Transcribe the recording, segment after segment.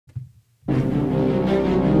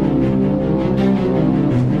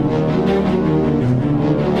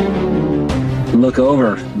look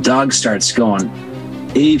over, dog starts going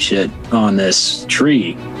apeshit on this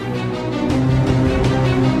tree.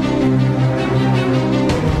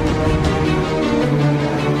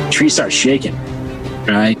 Tree starts shaking,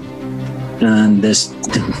 right? And this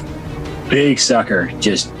big sucker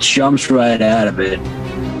just jumps right out of it.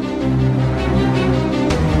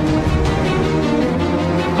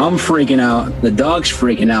 I'm freaking out. The dog's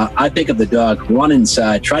freaking out. I pick up the dog, run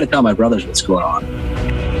inside, try to tell my brothers what's going on.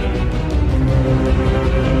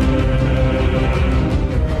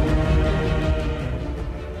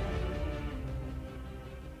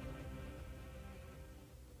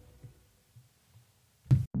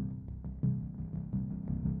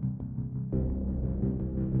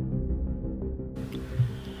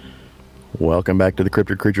 Welcome back to the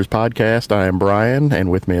Cryptid Creatures Podcast. I am Brian,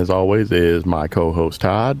 and with me as always is my co-host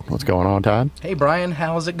Todd. What's going on, Todd? Hey Brian,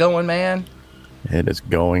 how's it going, man? It is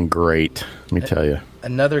going great, let me tell you.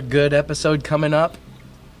 Another good episode coming up.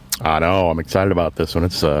 I know, I'm excited about this one.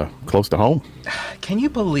 It's close to home. Can you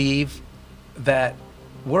believe that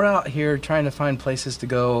we're out here trying to find places to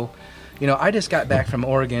go? You know, I just got back from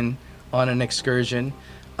Oregon on an excursion,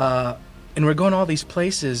 and we're going all these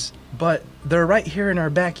places, but they're right here in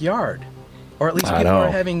our backyard. Or at least people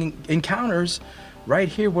are having encounters right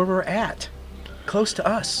here where we're at, close to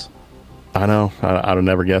us. I know. I'd have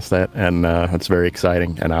never guessed that, and it's very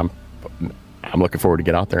exciting. And I'm looking forward to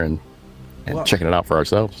get out there and checking it out for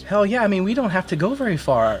ourselves. Hell yeah! I mean, we don't have to go very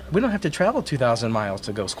far. We don't have to travel 2,000 miles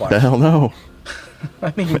to go squatting. Hell no.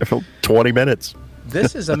 I mean, 20 minutes.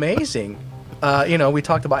 This is amazing. You know, we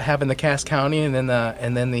talked about having the Cass County and then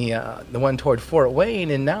the one toward Fort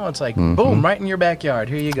Wayne, and now it's like, boom, right in your backyard.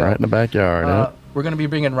 Here you go. Right in the backyard. Yeah. We're going to be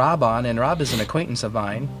bringing Rob on, and Rob is an acquaintance of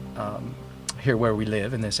mine here where we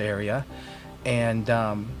live in this area. And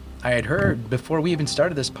I had heard before we even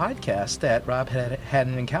started this podcast that Rob had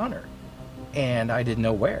an encounter, and I didn't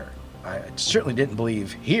know where. I certainly didn't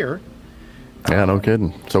believe here. Yeah, no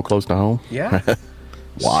kidding. So close to home. Yeah.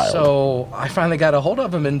 Wild. So I finally got a hold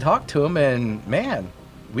of him and talked to him, and man,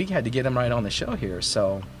 we had to get him right on the show here.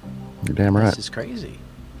 So you're damn right. This is crazy.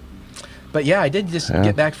 But yeah, I did just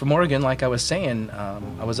get back from Oregon, like I was saying.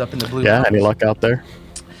 I was up in the Blue Mountains. Any luck out there?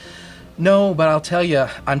 No, but I'll tell you,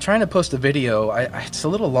 I'm trying to post a video. It's a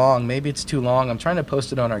little long. Maybe it's too long. I'm trying to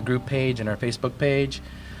post it on our group page and our Facebook page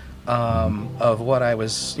of what I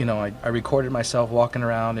was, you know, I recorded myself walking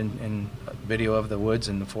around in video of the woods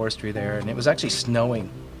and the forestry there, and it was actually snowing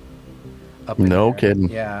up in No there. kidding.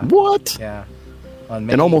 Yeah. What? Yeah.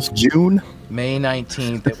 In almost June? May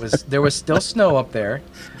 19th. There was still snow up there.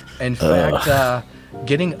 In fact,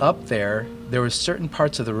 getting up there was certain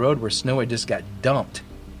parts of the road where snow had just got dumped,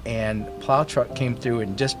 and plow truck came through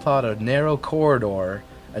and just plowed a narrow corridor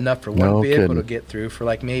enough for one vehicle to get through for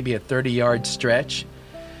like maybe a 30-yard stretch.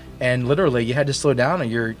 And literally, you had to slow down,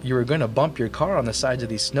 or you were going to bump your car on the sides of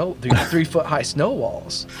these 3-foot-high snow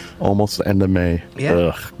walls. Almost the end of May. Yeah.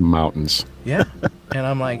 Ugh, mountains. Yeah. And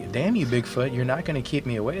I'm like, damn you, Bigfoot, you're not going to keep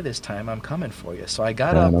me away this time. I'm coming for you. So I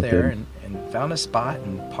got up there and found a spot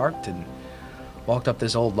and parked and walked up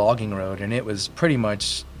this old logging road. And it was pretty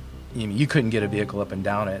much, you couldn't get a vehicle up and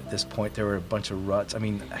down it at this point. There were a bunch of ruts. I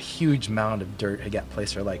mean, a huge mound of dirt had got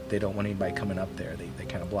placed there. Like, they don't want anybody coming up there. They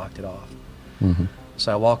kind of blocked it off. Mm-hmm.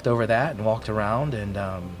 So I walked over that and walked around, and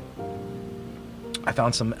I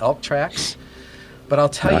found some elk tracks. But I'll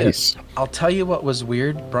tell you what was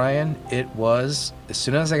weird, Brian. It was, as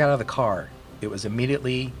soon as I got out of the car, it was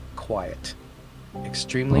immediately quiet,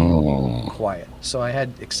 extremely quiet. So I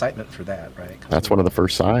had excitement for that, right? That's one of the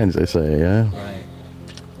first signs, they say. Yeah.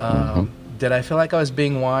 Right. Did I feel like I was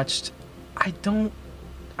being watched? I don't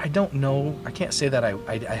know. I can't say that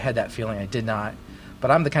I had that feeling. I did not. But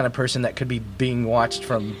I'm the kind of person that could be being watched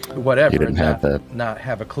from whatever. You didn't have that not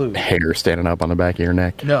have a clue. Hair standing up on the back of your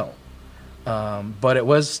neck. No. But it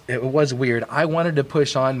was weird. I wanted to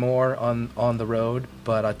push on more on the road,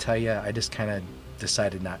 but I'll tell you, I just kind of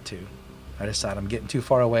decided not to. I decided I'm getting too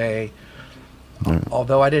far away.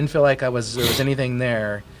 Although I didn't feel like there was anything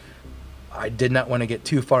there, I did not want to get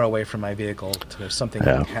too far away from my vehicle to if something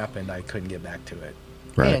happened, I couldn't get back to it.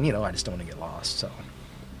 Right. And, I just don't want to get lost, so...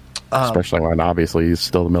 Especially when obviously it's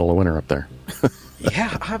still the middle of winter up there.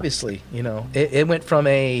 Yeah, obviously. It went from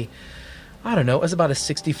it was about a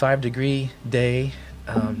 65-degree day.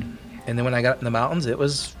 And then when I got in the mountains, it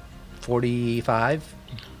was 45.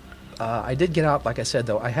 I did get out, like I said,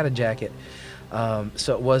 though. I had a jacket.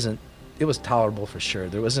 So it was tolerable for sure.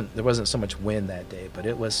 There wasn't so much wind that day, but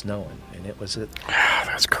it was snowing. And it was...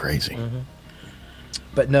 That's crazy. Mm-hmm.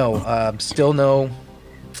 But no, still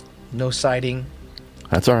no sighting.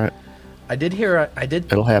 That's all right.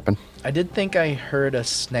 It'll happen. I did think I heard a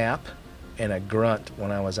snap, and a grunt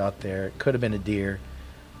when I was out there. It could have been a deer.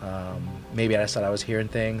 Maybe I just thought I was hearing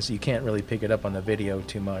things. You can't really pick it up on the video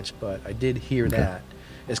too much, but I did hear that.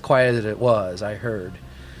 As quiet as it was, I heard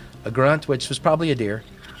a grunt, which was probably a deer.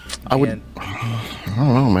 I don't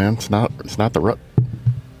know, man. It's not the rut.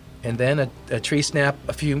 And then a tree snap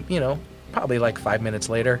a few, probably like 5 minutes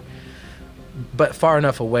later, but far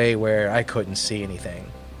enough away where I couldn't see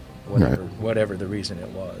anything, whatever the reason it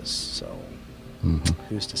was. So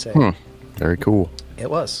who's to say? Very cool. It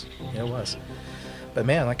was. But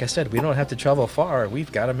man, like I said, we don't have to travel far.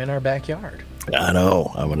 We've got them in our backyard. I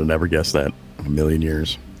know. I would have never guessed that in a million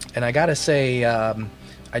years. And I got to say,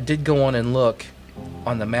 I did go on and look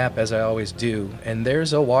on the map, as I always do, and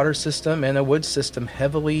there's a water system and a wood system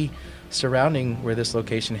heavily surrounding where this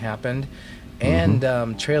location happened, and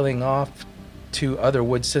trailing off to other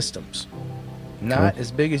wood systems. Not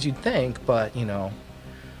as big as you'd think, but I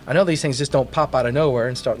know these things just don't pop out of nowhere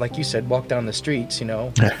and start, like you said, walk down the streets.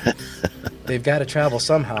 They've got to travel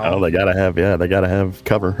somehow. Oh, they gotta have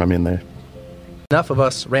cover. I mean, Enough of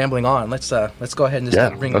us rambling on. Let's go ahead and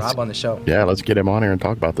just bring Rob on the show. Yeah, let's get him on here and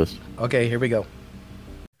talk about this. Okay, here we go.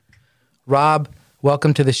 Rob,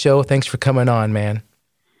 welcome to the show. Thanks for coming on, man.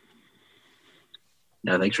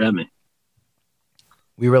 Yeah, thanks for having me.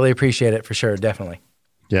 We really appreciate it, for sure, definitely.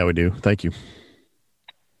 Yeah, we do. Thank you.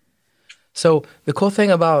 So the cool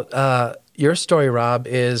thing about your story, Rob,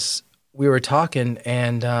 is we were talking,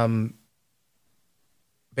 and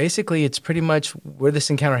basically it's pretty much where this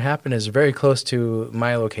encounter happened is very close to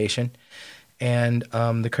my location. And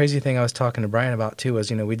the crazy thing I was talking to Brian about too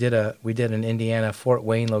was, we did an Indiana Fort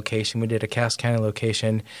Wayne location, we did a Cass County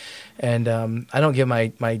location, and I don't give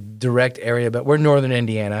my direct area, but we're northern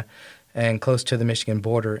Indiana and close to the Michigan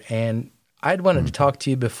border. And I'd wanted to talk to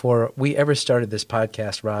you before we ever started this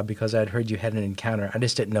podcast, Rob, because I'd heard you had an encounter. I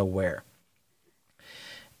just didn't know where.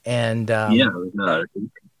 And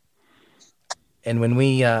and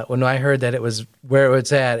when I heard that it was where it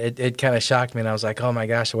was at, it kind of shocked me, and I was like, "Oh my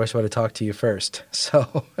gosh, I wish I would have talked to you first."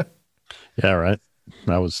 So, yeah, right.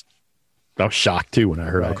 I was shocked too when I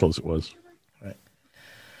heard how close it was. Right.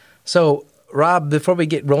 So, Rob, before we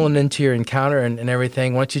get rolling into your encounter and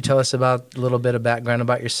everything, why don't you tell us about a little bit of background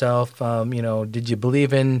about yourself? Did you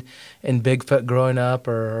believe in Bigfoot growing up,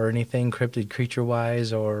 or anything cryptid creature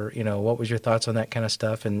wise, or what was your thoughts on that kind of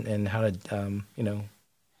stuff, and how did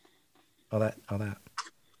all that?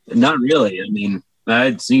 Not really. I mean, I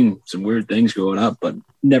had seen some weird things growing up, but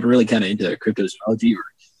never really kind of into cryptozoology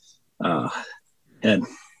or had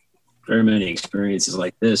very many experiences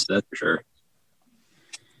like this, that's for sure.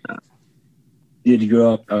 Did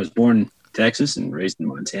grow up, I was born in Texas and raised in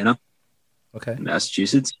Montana,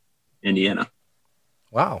 Massachusetts, Indiana.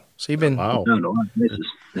 Wow. So you've been around a lot of places.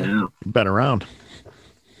 Yeah. You've been around.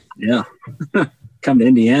 Yeah. Come to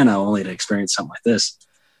Indiana only to experience something like this.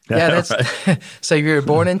 Yeah, that's so you were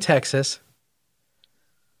born in Texas,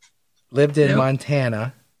 lived in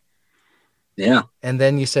Montana. Yeah. And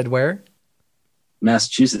then you said where?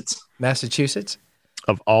 Massachusetts.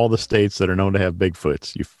 Of all the states that are known to have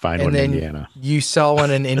Bigfoots, you find one in Indiana. You saw one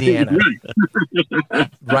in Indiana.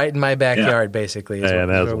 Right in my backyard, basically. Yeah,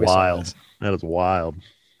 that is wild. That is wild.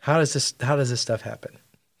 How does this stuff happen?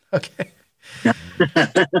 Okay. I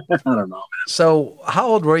don't know, man. So how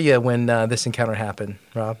old were you when this encounter happened,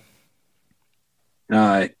 Rob?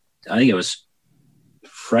 I think it was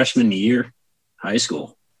freshman year, high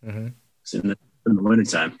school. Mm-hmm. It's in the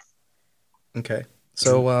wintertime. Okay.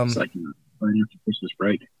 So it's like right after Christmas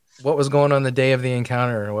break. What was going on the day of the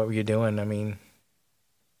encounter, or what were you doing? I mean,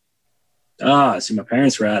 so my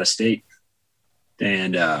parents were out of state,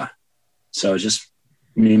 and so it was just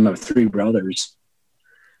me and my three brothers.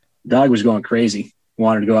 Dog was going crazy,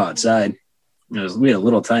 wanted to go outside. We had a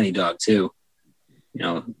little tiny dog too,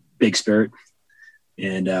 big spirit.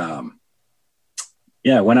 And I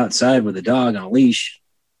went outside with the dog on a leash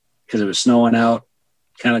because it was snowing out,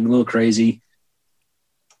 kind of a little crazy.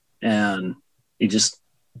 And you just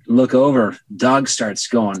look over, dog starts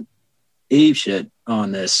going ape shit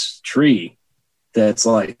on this tree that's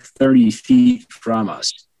like 30 feet from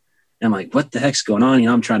us. And I'm like, what the heck's going on?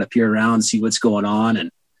 I'm trying to peer around, see what's going on.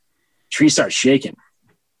 And tree starts shaking,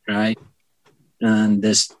 right? And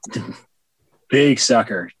this big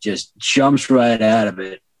sucker just jumps right out of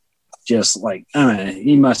it. Just like,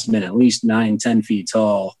 he must have been at least 9-10 feet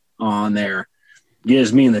tall on there.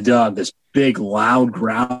 Gives me and the dog this big loud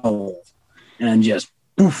growl and just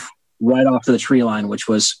poof, right off to the tree line, which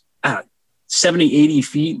was 70-80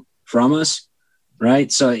 feet from us,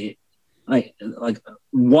 right? So like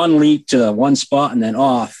one leap to one spot and then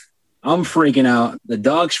off. I'm freaking out. The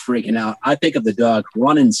dog's freaking out. I pick up the dog,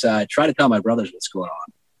 run inside, try to tell my brothers what's going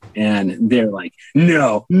on. And they're like,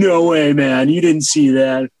 no way, man. You didn't see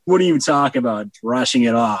that. What are you talking about? Brushing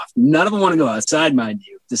it off. None of them want to go outside, mind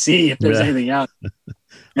you, to see if there's anything out there.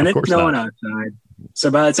 And it's snowing outside.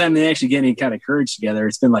 So by the time they actually get any kind of courage together,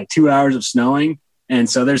 it's been like 2 hours of snowing. And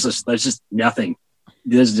so there's just nothing.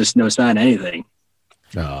 There's just no sign of anything.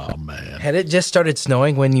 Oh, man. Had it just started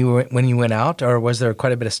snowing when you went out, or was there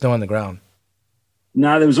quite a bit of snow on the ground?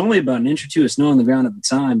 No, there was only about an inch or two of snow on the ground at the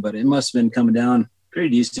time, but it must have been coming down pretty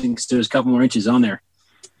decent because there was a couple more inches on there.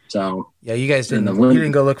 So yeah, you guys didn't. You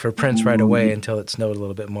didn't go look for prints right away until it snowed a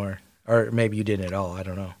little bit more, or maybe you didn't at all. I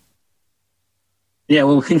don't know. Yeah,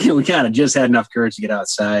 well, we kind of just had enough courage to get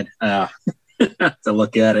outside to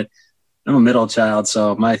look at it. I'm a middle child,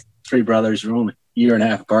 so my three brothers are only a year and a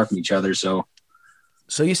half apart from each other. So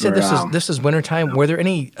you said this is wintertime. Were there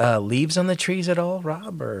any leaves on the trees at all,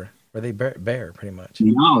 Rob, or were they bare pretty much?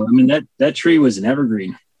 No, I mean that tree was an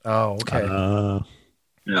evergreen. Oh, okay.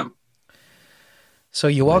 Yeah. So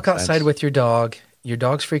you walk outside with your dog. Your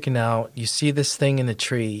dog's freaking out. You see this thing in the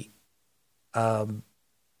tree.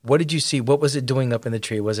 What did you see? What was it doing up in the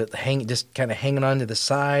tree? Was it just kind of hanging on to the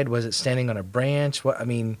side? Was it standing on a branch?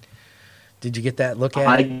 Did you get that look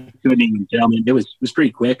at it? I couldn't even tell. I mean, it was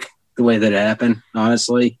pretty quick the way that it happened,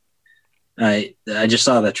 honestly. I just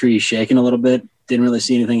saw the tree shaking a little bit. Didn't really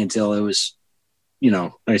see anything until it was, like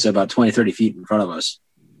I said, about 20, 30 feet in front of us.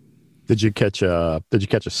 Did you catch a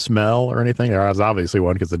smell or anything? There was obviously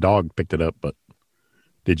one because the dog picked it up, but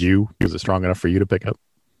did you? Was it strong enough for you to pick up?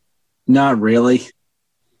 Not really.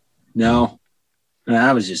 No.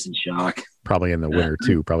 I was just in shock. Probably in the winter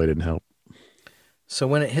too. Probably didn't help. So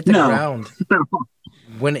when it hit the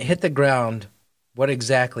ground, what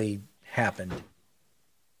exactly happened?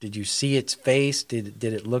 Did you see its face? Did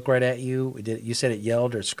it look right at you? You said it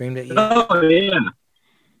yelled or screamed at you? Oh, yeah.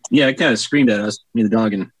 Yeah, it kind of screamed at us, me and the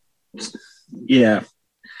dog, and yeah.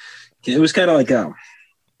 It was kind of like a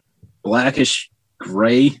blackish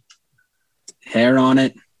gray hair on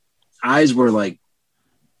it. Eyes were like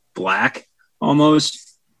black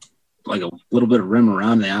almost, like a little bit of rim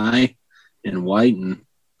around the eye and white, and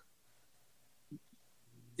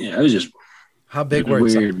yeah, it was just how big were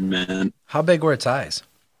its weird, man. How big were its eyes?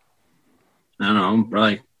 I don't know,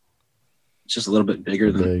 probably just a little bit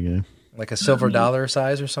bigger than like a silver dollar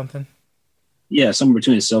size or something. Yeah, somewhere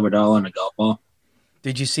between a silver dollar and a golf ball.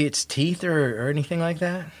 Did you see its teeth or anything like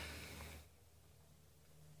that?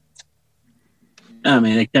 I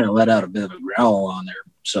mean, it kind of let out a bit of a growl on there,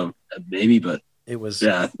 so maybe, but it was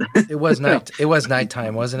night. It was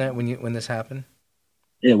nighttime, wasn't it? When this happened,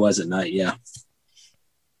 it was at night. Yeah.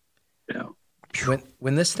 Yeah.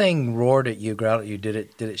 When this thing roared at you, growled at you, did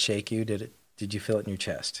it shake you? Did you feel it in your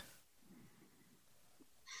chest?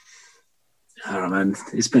 I don't know, man.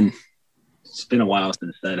 It's been a while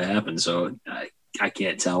since that happened, so I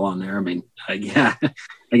can't tell on there. I mean, I guess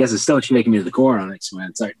it's still shaking me to the core on it. So when I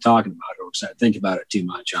start talking about it or start thinking about it too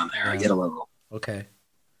much on there, I get a little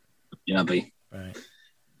jumpy. Right.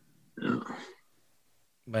 Yeah.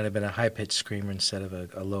 Might have been a high pitched screamer instead of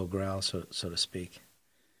a low growl, so to speak.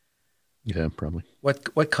 Yeah, probably.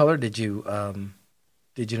 What color did you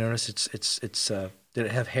notice? It's did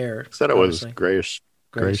it have hair? I said it was grayish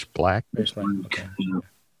black. Grayish black. Okay.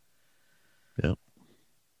 Yeah.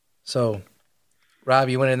 So, Rob,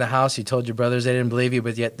 you went in the house. You told your brothers they didn't believe you,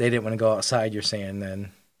 but yet they didn't want to go outside. You're saying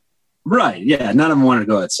then, right? Yeah, none of them wanted to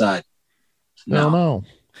go outside. No.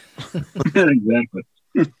 Exactly.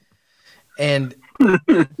 And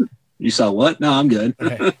you saw what? No, I'm good.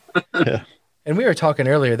 Okay. Yeah. And we were talking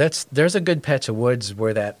earlier. There's a good patch of woods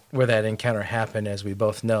where that encounter happened, as we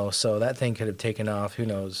both know. So that thing could have taken off. Who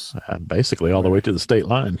knows? Basically, all the way to the state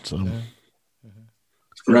line. So. Mm-hmm.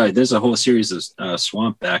 Right. There's a whole series of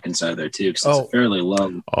swamp back inside there too, because it's a fairly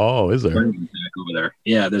low. Oh, is there? Back over there?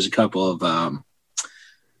 Yeah, there's a couple of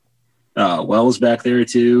wells back there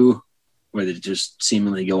too, where they just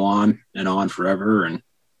seemingly go on and on forever, and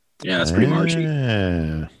yeah, it's pretty marshy.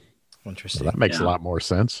 Yeah. Interesting. Well, that makes a lot more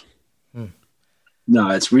sense.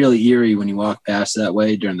 No, it's really eerie when you walk past that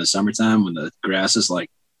way during the summertime when the grass is like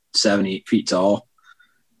 7-8 feet tall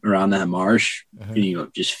around that marsh, and you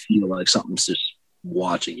just feel like something's just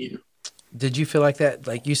watching you. Did you feel like that?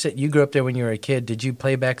 Like you said, you grew up there when you were a kid. Did you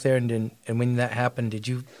play back there, and when that happened, did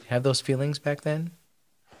you have those feelings back then?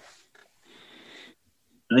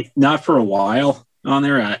 Like, not for a while on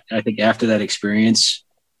there. I think after that experience,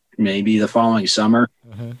 maybe the following summer,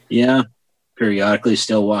 yeah, periodically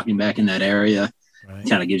still walking back in that area. Right.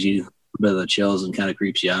 Kind of gives you a bit of the chills and kind of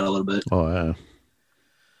creeps you out a little bit. Oh, yeah.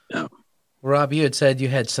 Yeah. Rob, you had said you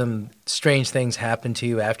had some strange things happen to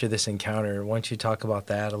you after this encounter. Why don't you talk about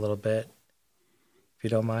that a little bit, if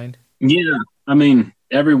you don't mind? Yeah. I mean,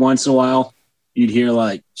 every once in a while, you'd hear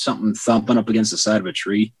like something thumping up against the side of a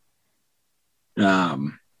tree.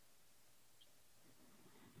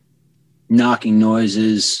 Knocking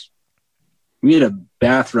noises. We had a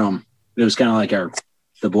bathroom. It was kind of like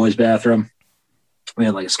the boys' bathroom. We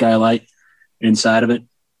had like a skylight inside of it.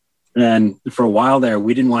 And for a while there,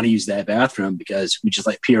 we didn't want to use that bathroom because we just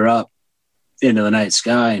like peer up into the night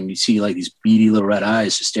sky and you see like these beady little red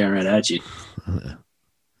eyes just staring right at you.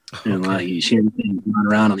 And like you hear things run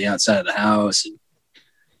around on the outside of the house. And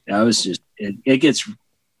that was just, it gets,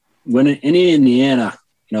 when in Indiana,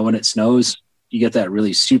 when it snows, you get that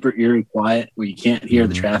really super eerie quiet where you can't hear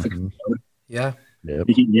the traffic. Yeah. Yep.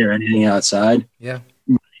 You can't hear anything outside. Yeah.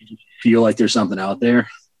 You just feel like there's something out there.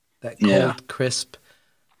 That cold, crisp.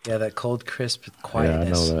 Yeah, that cold, crisp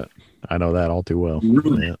quietness. Yeah, I know that all too well.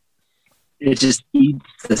 Really? Yeah. It just eats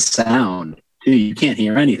the sound, too. You can't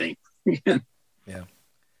hear anything. Yeah.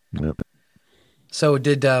 Yep. So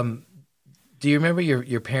do you remember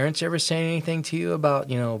your parents ever saying anything to you about,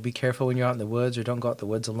 be careful when you're out in the woods or don't go out in the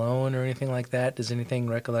woods alone or anything like that? Does anything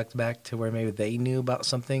recollect back to where maybe they knew about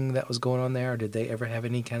something that was going on there? Or did they ever have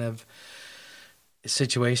any kind of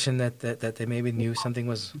situation that they maybe knew something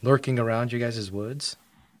was lurking around you guys' woods?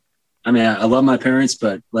 I mean, I love my parents,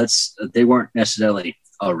 but they weren't necessarily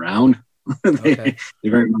around. They're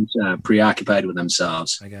very much preoccupied with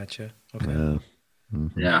themselves. I gotcha. Okay.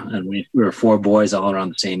 Yeah, and we were 4 boys all around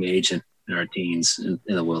the same age in our teens in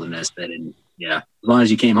the wilderness. They didn't. Yeah, as long as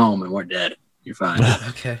you came home and weren't dead, you're fine.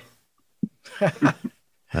 Okay. I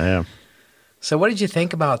am. So, what did you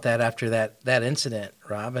think about that after that incident,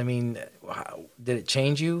 Rob? I mean, did it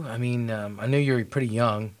change you? I mean, I knew you were pretty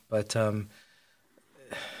young, but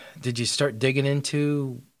did you start digging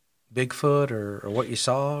into Bigfoot or what you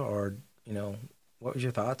saw, or what was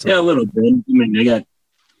your thoughts? Yeah, a little bit. I mean, I got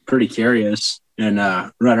pretty curious, and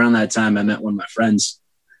right around that time, I met one of my friends,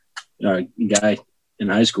 a guy in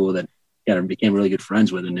high school that became really good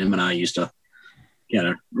friends with, and him and I used to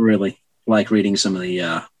really like reading some of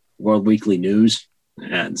the World Weekly News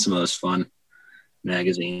and some of those fun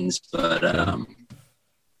magazines, but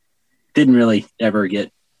didn't really ever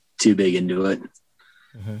get too big into it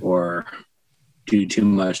or do too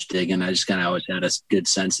much digging. I just kind of always had a good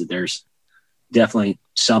sense that there's definitely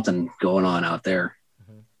something going on out there.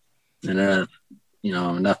 And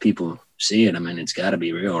enough people see it. I mean, it's got to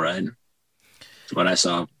be real, right? What I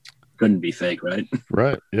saw couldn't be fake, right?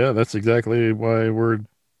 Right. Yeah, that's exactly why we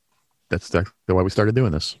started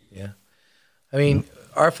doing this. Yeah. I mean,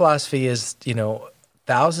 our philosophy is,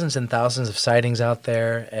 thousands and thousands of sightings out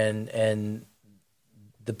there, and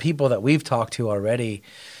the people that we've talked to already,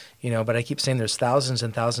 but I keep saying there's thousands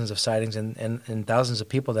and thousands of sightings and thousands of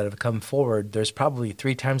people that have come forward. There's probably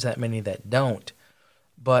 3 times that many that don't.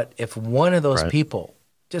 But if one of those people,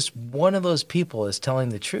 just one of those people is telling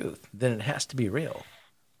the truth, then it has to be real.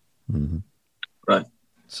 Mm-hmm. Right.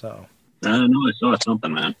 So. I know I saw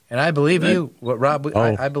something, man. And I believe you. What, Rob,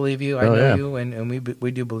 I believe you. I know you, and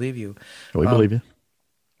we do believe you. We believe you.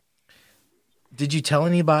 Did you tell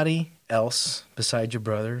anybody else besides your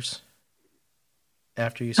brothers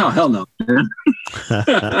after you saw hell no.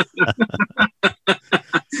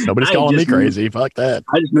 Nobody's calling me crazy. Fuck that.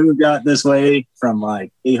 I just moved out this way from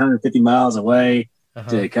like 850 miles away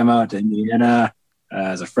to come out to Indiana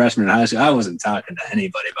as a freshman in high school. I wasn't talking to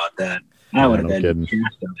anybody about that. I would have been.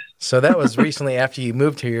 So that was recently after you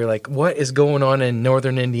moved here. You're like, what is going on in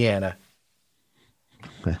northern Indiana?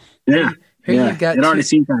 Yeah. It already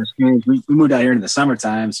seemed kind of strange. We moved out here in the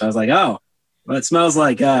summertime, so I was like, oh, well, it smells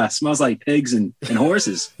like pigs and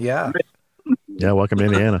horses. Yeah. Yeah, welcome to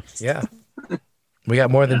Indiana. Yeah. We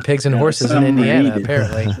got more than pigs and horses in Indiana,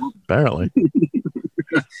 apparently. Apparently.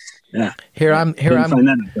 Yeah. Here I'm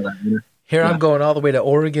going all the way to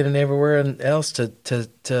Oregon and everywhere else to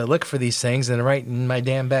look for these things, and right in my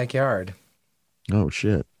damn backyard. Oh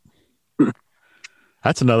shit.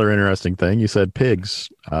 That's another interesting thing. You said pigs.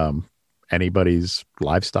 Anybody's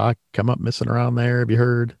livestock come up missing around there? Have you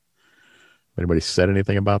heard? Anybody said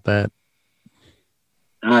anything about that?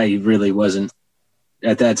 I really wasn't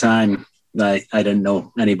at that time. I didn't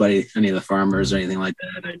know any of the farmers or anything like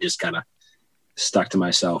that. I just kind of stuck to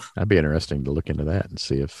myself. That'd be interesting to look into that and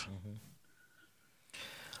see if.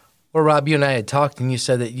 Well, Rob, you and I had talked, and you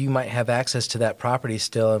said that you might have access to that property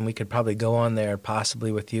still, and we could probably go on there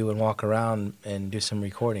possibly with you and walk around and do some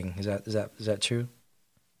recording. Is that true?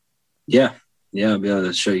 Yeah, I'll be able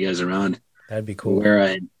to show you guys around. That'd be cool. Where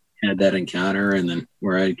I had that encounter, and then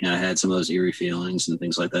where I kind of had some of those eerie feelings and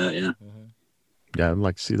things like that. Yeah. Yeah, I'd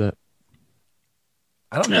like to see that.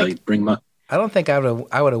 I don't think I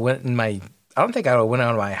would have went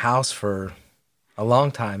out of my house for A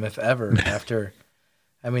long time, if ever, after.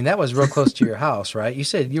 I mean, that was real close to your house, right? You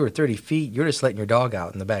said you were 30 feet. You're just letting your dog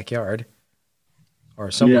out in the backyard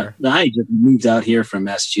or somewhere. Yeah, I just moved out here from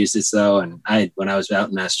Massachusetts though, and when I was out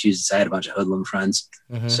in Massachusetts, I had a bunch of hoodlum friends.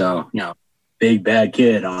 Mm-hmm. So big bad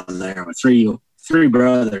kid on there with three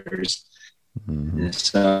brothers. Mm-hmm.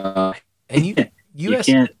 So and you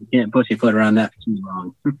can't push your foot around that for too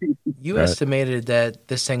long. You Right. estimated that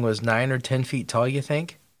this thing was 9 or 10 feet tall, you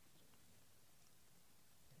think?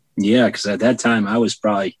 Yeah, because at that time I was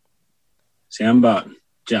probably, I'm about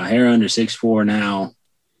hair under 6'4" now,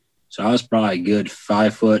 so I was probably a good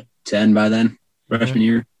 5'10" by then, freshman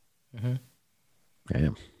year. Mm-hmm.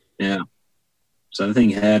 Damn. Yeah, so the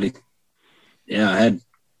thing I had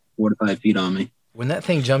 4 to 5 feet on me. When that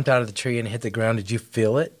thing jumped out of the tree and hit the ground, did you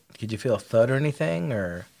feel it? Did you feel a thud or anything,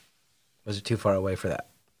 or was it too far away for that?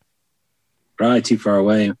 Probably too far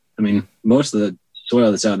away. I mean, most of the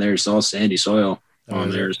soil that's out there is all sandy soil on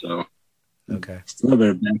there, so okay, it's a little bit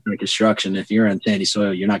of background construction. If you're on sandy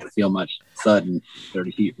soil, you're not going to feel much thudding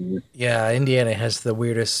 30 feet from you. Yeah, Indiana has the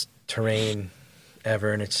weirdest terrain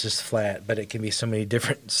ever, and it's just flat, but it can be so many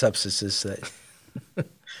different substances that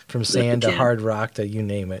from sand to hard rock to you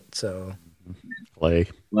name it. So Clay.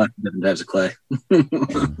 Lots of different types of clay.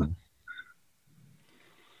 Mm-hmm.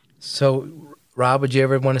 So, Rob, would you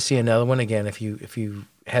ever want to see another one again if you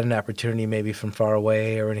had an opportunity, maybe from far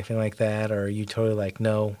away or anything like that? Or are you totally like,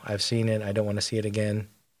 no, I've seen it, I don't want to see it again?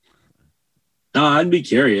 No, I'd be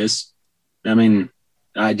curious. I mean,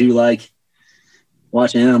 I do like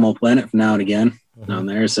watching Animal Planet from now and again on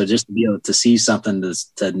there. So just to be able to see something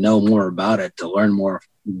to know more about it, to learn more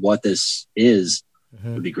what this is,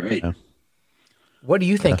 would be great. Yeah. What do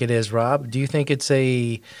you think it is, Rob? Do you think it's do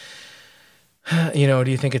you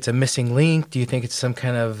think it's a missing link? Do you think it's some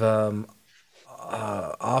kind of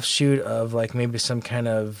offshoot of like maybe some kind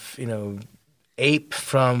of, ape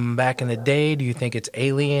from back in the day? Do you think it's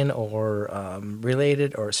alien or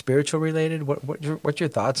related or spiritual related? What's your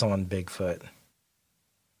thoughts on Bigfoot?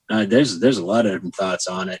 There's a lot of different thoughts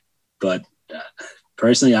on it, but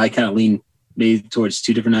personally, I kind of lean maybe towards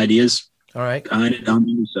two different ideas. All right. Behind it on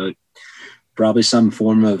me. So probably some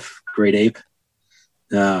form of great ape,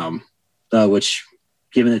 which,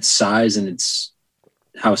 given its size and its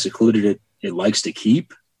how secluded it likes to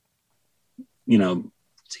keep,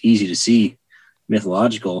 it's easy to see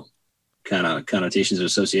mythological kind of connotations or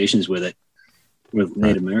associations with it, with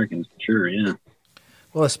Native Americans. Sure, yeah.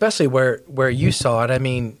 Well, especially where you saw it. I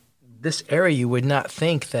mean, this area, you would not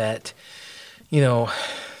think that,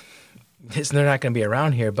 they're not going to be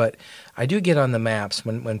around here, but I do get on the maps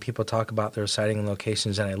when people talk about their sighting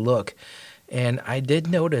locations, and I look, and I did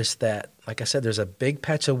notice that, like I said, there's a big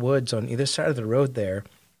patch of woods on either side of the road there,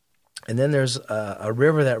 and then there's a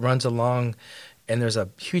river that runs along, and there's a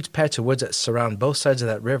huge patch of woods that surround both sides of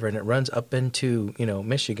that river, and it runs up into,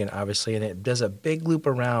 Michigan, obviously, and it does a big loop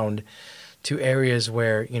around to areas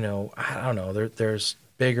where, I don't know, there's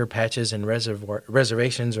bigger patches and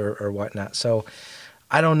reservations or whatnot. So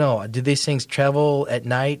I don't know. Do these things travel at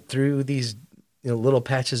night through these little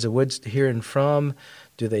patches of woods here and from?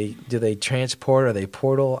 Do they transport? Are they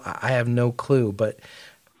portal? I have no clue. But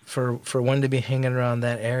for one to be hanging around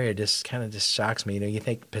that area just kind of just shocks me. You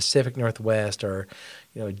think Pacific Northwest or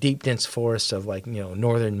deep dense forests of like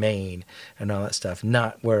northern Maine and all that stuff.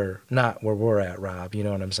 Not where we're at, Rob. You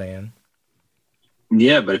know what I'm saying?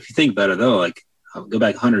 Yeah, but if you think about it though, like I'll go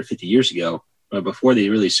back 150 years ago, before they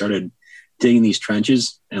really started digging these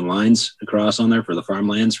trenches and lines across on there for the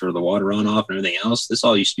farmlands, for the water runoff and everything else, this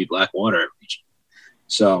all used to be black water.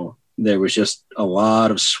 So there was just a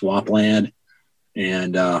lot of swampland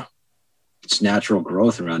and it's natural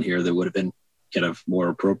growth around here that would have been kind of more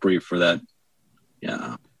appropriate for that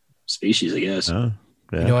species, I guess. Yeah.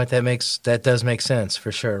 You know what? That does make sense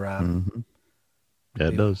for sure, Rob. Mm-hmm. Yeah,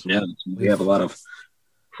 it does. Yeah, we have a lot of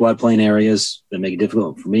floodplain areas that make it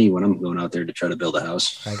difficult for me when I'm going out there to try to build a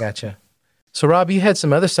house. I gotcha. So, Rob, you had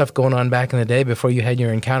some other stuff going on back in the day before you had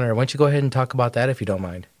your encounter. Why don't you go ahead and talk about that if you don't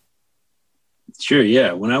mind? Sure,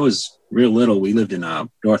 yeah. When I was real little, we lived in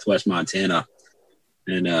northwest Montana,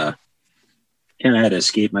 and kind of had to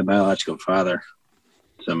escape my biological father.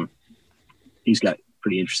 He's got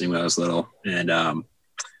pretty interesting when I was little, and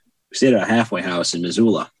we stayed at a halfway house in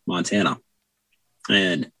Missoula, Montana,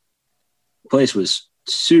 and the place was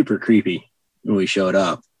super creepy when we showed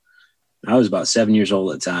up. I was about 7 years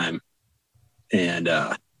old at the time. And,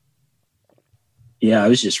 it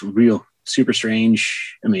was just real super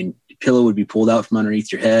strange. I mean, the pillow would be pulled out from underneath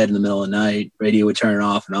your head in the middle of the night. Radio would turn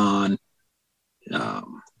off and on.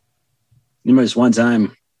 Remember this one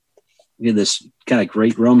time we had this kind of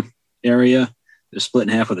great room area They're split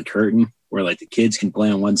in half with a curtain where like the kids can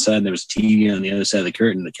play on one side and there was a TV on the other side of the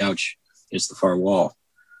curtain. The couch is the far wall.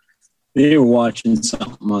 They were watching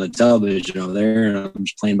something on the television over there, and I'm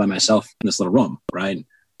just playing by myself in this little room, right?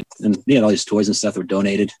 And they had all these toys and stuff that were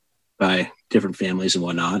donated by different families and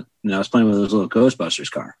whatnot. And I was playing with this little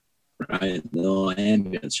Ghostbusters car, right? The little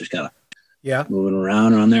ambulance just kind of moving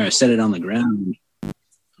around on there. I set it on the ground.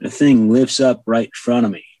 The thing lifts up right in front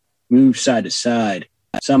of me, moves side to side.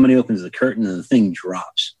 Somebody opens the curtain and the thing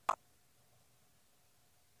drops.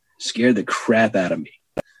 Scared the crap out of me.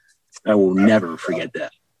 I will never forget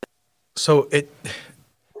that. So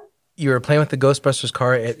you were playing with the Ghostbusters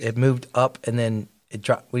car. It moved up and then it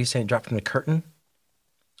dropped. What are you saying? It dropped from the curtain,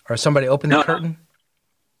 or somebody opened the curtain?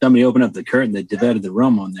 Somebody opened up the curtain that divided the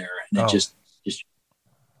room on there, and it just.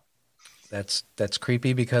 That's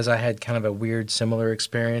creepy because I had kind of a weird similar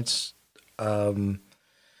experience. We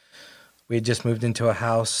had just moved into a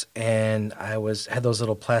house, and I had those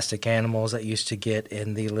little plastic animals that used to get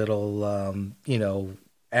in the little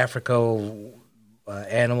Africa.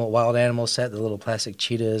 Wild animal set, the little plastic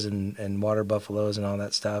cheetahs and water buffaloes and all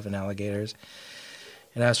that stuff, and alligators.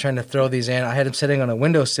 And I was trying to throw these I had them sitting on a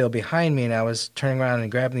windowsill behind me, and I was turning around and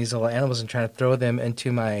grabbing these little animals and trying to throw them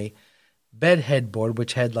into my bed headboard,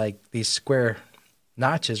 which had like these square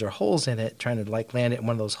notches or holes in it, trying to like land it in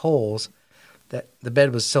one of those holes. That the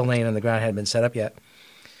bed was still laying on the ground, hadn't been set up yet.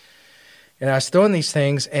 And I was throwing these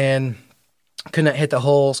things and couldn't hit the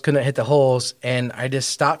holes, and I just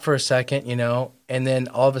stopped for a second, and then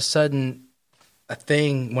all of a sudden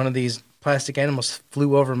one of these plastic animals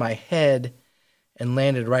flew over my head and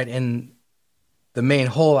landed right in the main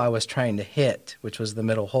hole I was trying to hit, which was the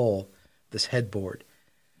middle hole, this headboard.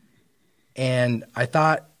 And I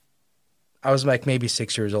thought, I was like maybe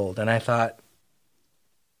 6 years old, and I thought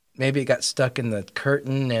maybe it got stuck in the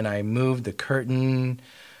curtain and I moved the curtain.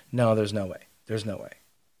 No, there's no way.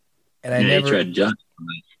 And I never tried to justify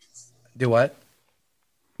it. Do what?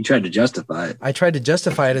 You tried to justify it. I tried to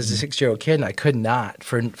justify it as a 6-year-old kid, and I could not,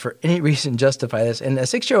 for any reason, justify this. And a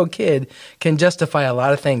 6-year-old kid can justify a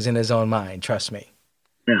lot of things in his own mind. Trust me.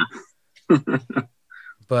 Yeah.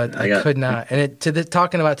 But I could not. And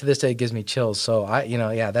talking about to this day, it gives me chills. So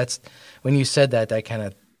that's when you said that kind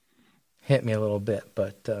of hit me a little bit.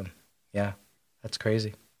 But that's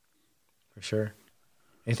crazy, for sure.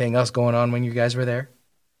 Anything else going on when you guys were there?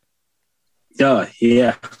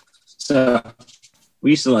 Yeah. So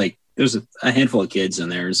we used to there's a handful of kids in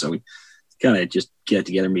there, so we kind of just get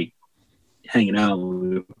together and be hanging out.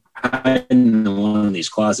 We were hiding in one of these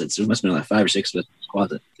closets. There must have been like 5 or 6 of us in this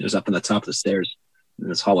closet. It was up on the top of the stairs in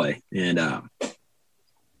this hallway, and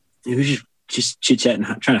we was just chit-chatting,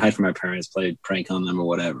 trying to hide from my parents, play prank on them or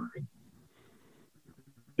whatever.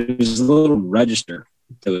 There was a little register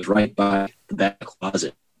that was right by the back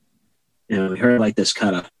closet, and we heard like this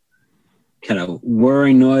kind of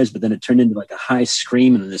whirring noise, but then it turned into like a high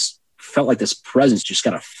scream, and this felt like this presence just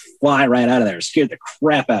got to fly right out of there. It scared the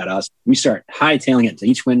crap out of us. We start hightailing it to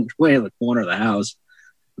each way of the corner of the house.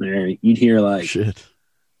 There, you'd hear like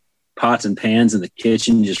pots and pans in the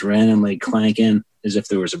kitchen just randomly clanking as if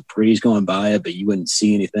there was a breeze going by it, but you wouldn't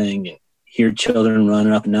see anything, and hear children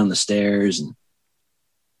running up and down the stairs. And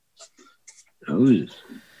we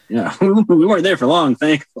weren't there for long,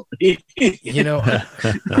 thankfully.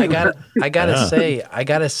 I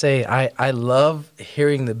gotta say, I love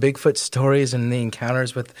hearing the Bigfoot stories and the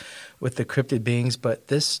encounters with the cryptid beings, but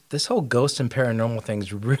this whole ghost and paranormal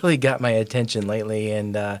thing's really got my attention lately.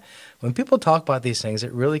 And when people talk about these things,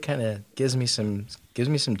 it really kind of gives me some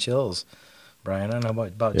chills. Brian, I don't know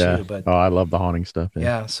about you, but I love the haunting stuff.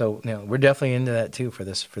 Yeah, so we're definitely into that too for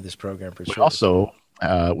this program for sure. Also,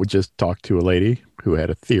 we just talked to a lady who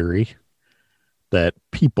had a theory that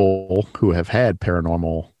people who have had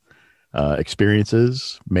paranormal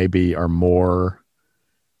experiences maybe are more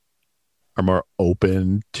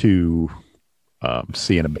open to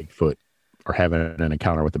seeing a Bigfoot or having an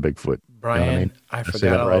encounter with a Bigfoot. Brian, I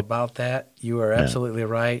forgot all about that. You are absolutely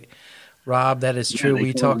right. Rob, that is true.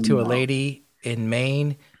 We talked to a lady in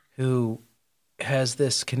Maine who has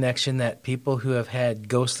this connection that people who have had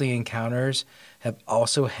ghostly encounters have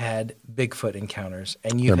also had Bigfoot encounters,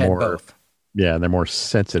 and you've had both. Yeah, they're more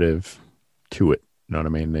sensitive to it. You know what I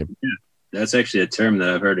mean? That's actually a term that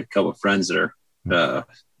I've heard a couple of friends that are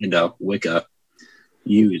into Wicca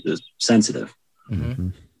use, as sensitive. Mm-hmm.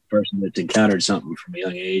 Person that's encountered something from a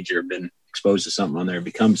young age or been exposed to something on there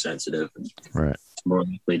becomes sensitive, and more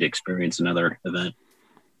likely to experience another event.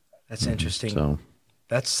 That's interesting. So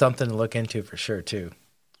that's something to look into for sure too.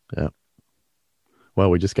 Yeah. Well,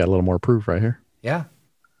 we just got a little more proof right here. Yeah,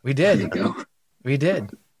 we did. There you go. We did.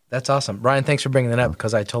 That's awesome. Brian, thanks for bringing that up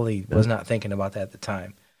because I totally was not thinking about that at the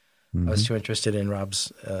time. I was too interested in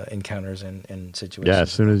Rob's encounters and situations. Yeah,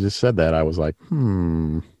 as soon as you said that, I was like,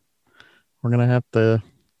 we're gonna have to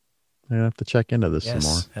check into this some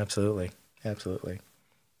more. Absolutely.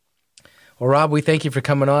 Well, Rob, we thank you for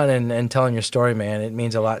coming on and telling your story, man. It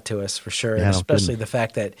means a lot to us for sure, Yeah, and especially the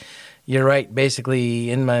fact that you're right, basically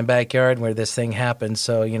in my backyard where this thing happened.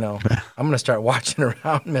 So, I'm going to start watching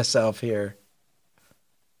around myself here.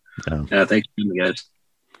 Yeah, thanks for coming, guys.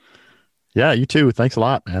 Yeah, you too. Thanks a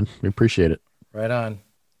lot, man. We appreciate it. Right on.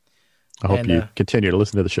 I hope you continue to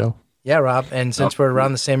listen to the show. Yeah, Rob. And since we're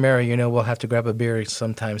around the same area, we'll have to grab a beer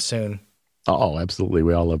sometime soon. Oh, absolutely.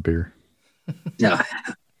 We all love beer. Yeah.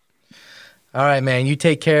 All right, man. You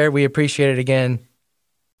take care. We appreciate it again.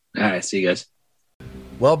 All right. See you guys.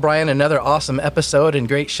 Well, Brian, another awesome episode and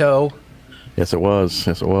great show. Yes, it was.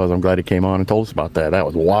 I'm glad he came on and told us about that. That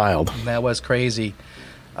was wild. That was crazy.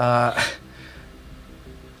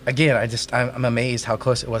 Again, I'm amazed how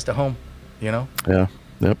close it was to home, Yeah.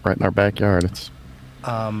 Yep. Right in our backyard.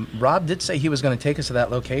 Rob did say he was going to take us to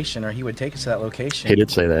that location, or he would take us to that location. He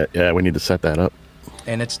did say that. Yeah, we need to set that up.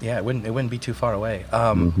 And it wouldn't be too far away.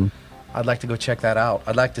 I'd like to go check that out.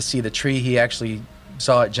 I'd like to see the tree he actually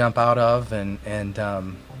saw it jump out of, and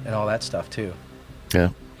all that stuff too. Yeah,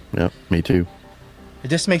 me too. It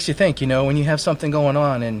just makes you think, when you have something going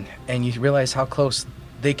on and you realize how close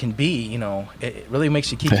they can be, it really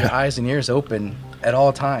makes you keep your eyes and ears open at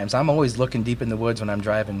all times. I'm always looking deep in the woods when I'm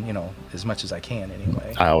driving, as much as I can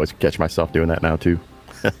anyway. I always catch myself doing that now too.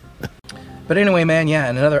 But anyway, man,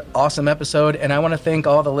 and another awesome episode. And I want to thank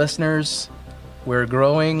all the listeners. We're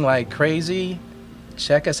growing like crazy.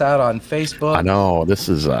 Check us out on Facebook. I know, this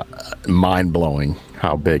is mind-blowing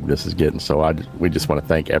how big this is getting. So we just want to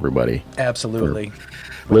thank everybody. Absolutely.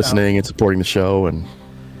 Listening and supporting the show. And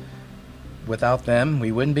without them,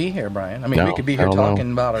 we wouldn't be here, Brian. I mean, we could be here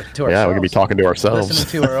talking to ourselves. Yeah, we could be talking to ourselves.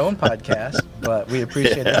 Listening to our own podcast, but we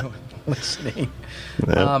appreciate everyone listening.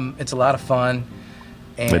 Yep. It's a lot of fun.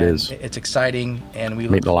 And it is. It's exciting, and we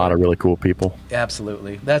meet a lot of really cool people.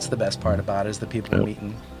 Absolutely. That's the best part about it, is the people we're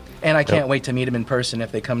meeting. And I can't wait to meet them in person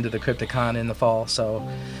if they come to the Crypticon in the fall. So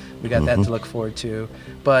we got that to look forward to.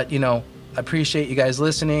 But, I appreciate you guys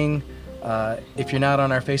listening. If you're not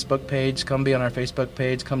on our Facebook page, come be on our Facebook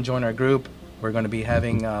page. Come join our group. We're going to be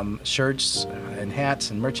having shirts and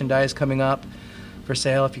hats and merchandise coming up for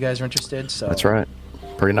sale if you guys are interested. So that's right.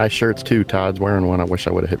 Pretty nice shirts, too. Todd's wearing one. I wish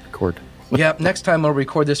I would have hit record. Yep. Next time we'll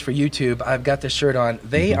record this for YouTube. I've got this shirt on.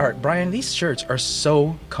 They are, Brian, these shirts are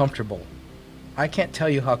so comfortable. I can't tell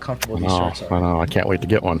you how comfortable these shirts are. I know. I can't wait to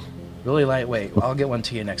get one. Really lightweight. I'll get one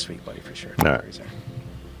to you next week, buddy, for sure. All right.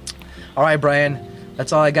 All right, Brian.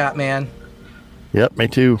 That's all I got, man. Yep, me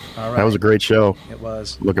too. All right. That was a great show. It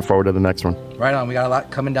was. Looking forward to the next one. Right on. We got a lot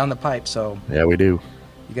coming down the pipe, so. Yeah, we do.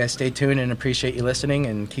 You guys stay tuned and appreciate you listening,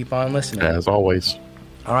 and keep on listening. As always.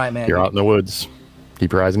 All right, man. You're out in the woods.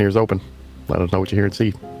 Keep your eyes and ears open. Let us know what you hear and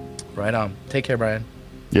see. Right on. Take care, Brian.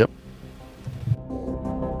 Yep.